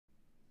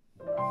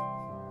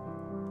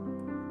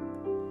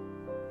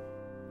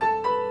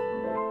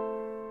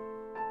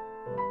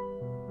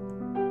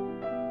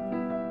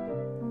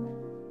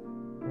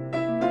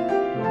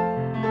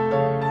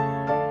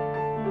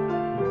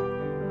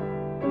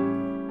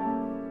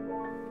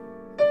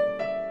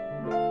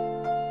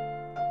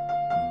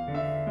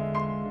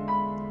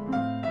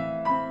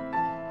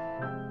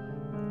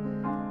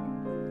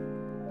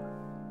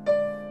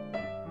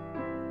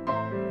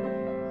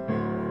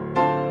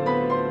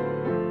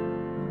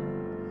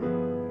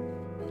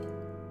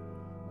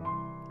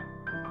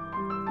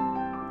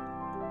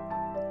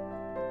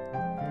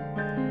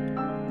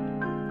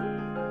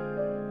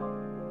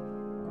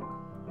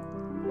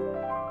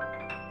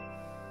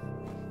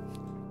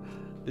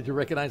Did you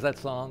recognize that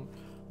song?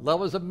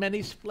 Love is a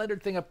many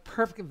splendored thing, a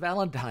perfect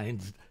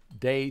Valentine's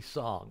Day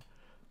song.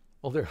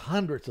 Well, there are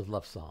hundreds of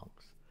love songs.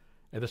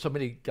 And there's so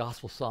many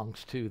gospel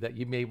songs too that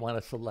you may want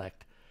to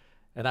select.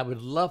 And I would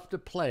love to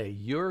play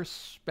your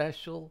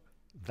special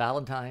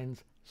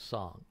Valentine's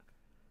song.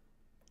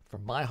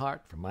 From my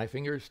heart, from my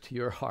fingers to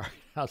your heart.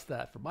 How's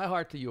that? From my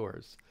heart to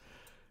yours.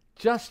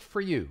 Just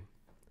for you.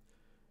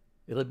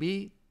 It'll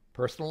be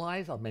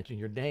personalized. I'll mention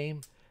your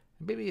name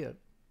and maybe a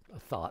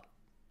thought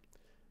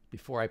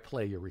before I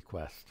play your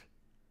request.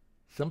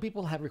 Some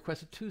people have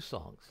requested two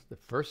songs. The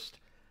first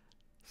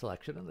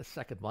selection and the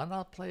second one.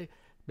 I'll play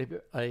maybe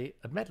a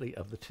medley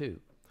of the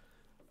two.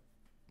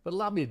 But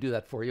allow me to do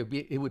that for you.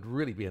 It would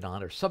really be an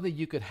honor. Something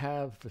you could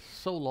have for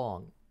so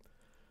long.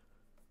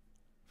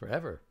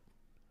 Forever.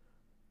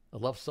 A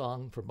love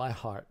song from my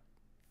heart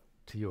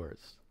to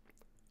yours.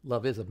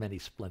 Love is of many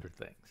splendid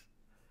things.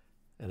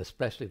 And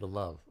especially the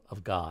love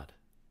of God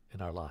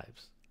in our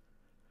lives.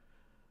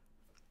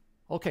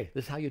 Okay,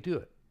 this is how you do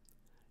it.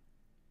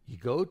 You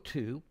go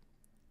to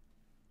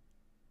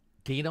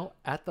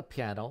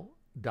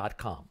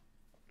dinoatthepiano.com.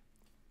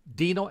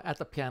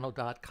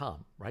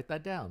 dinoatthepiano.com. Write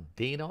that down.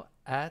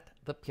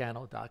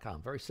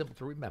 dinoatthepiano.com. Very simple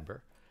to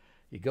remember.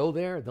 You go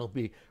there, and there'll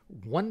be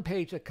one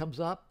page that comes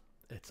up.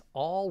 It's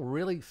all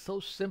really so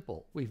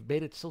simple. We've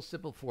made it so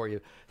simple for you.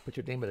 Put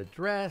your name and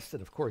address,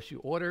 and of course you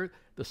order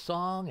the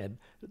song and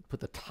put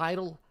the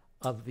title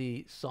of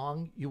the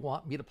song you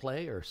want me to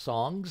play, or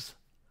songs.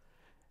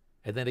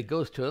 And then it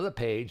goes to another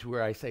page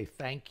where I say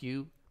thank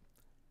you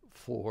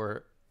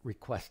for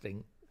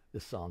requesting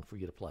this song for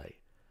you to play.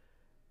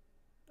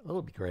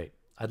 It'll be great.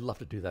 I'd love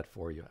to do that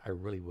for you. I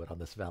really would on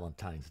this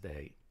Valentine's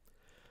Day.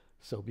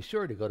 So be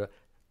sure to go to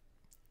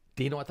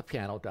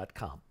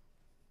dinoatthepiano.com.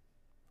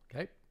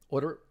 Okay?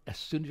 Order as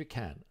soon as you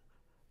can.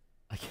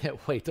 I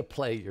can't wait to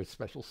play your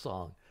special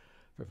song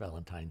for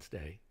Valentine's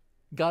Day.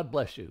 God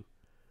bless you.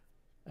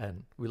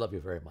 And we love you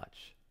very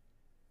much.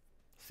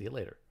 See you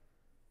later.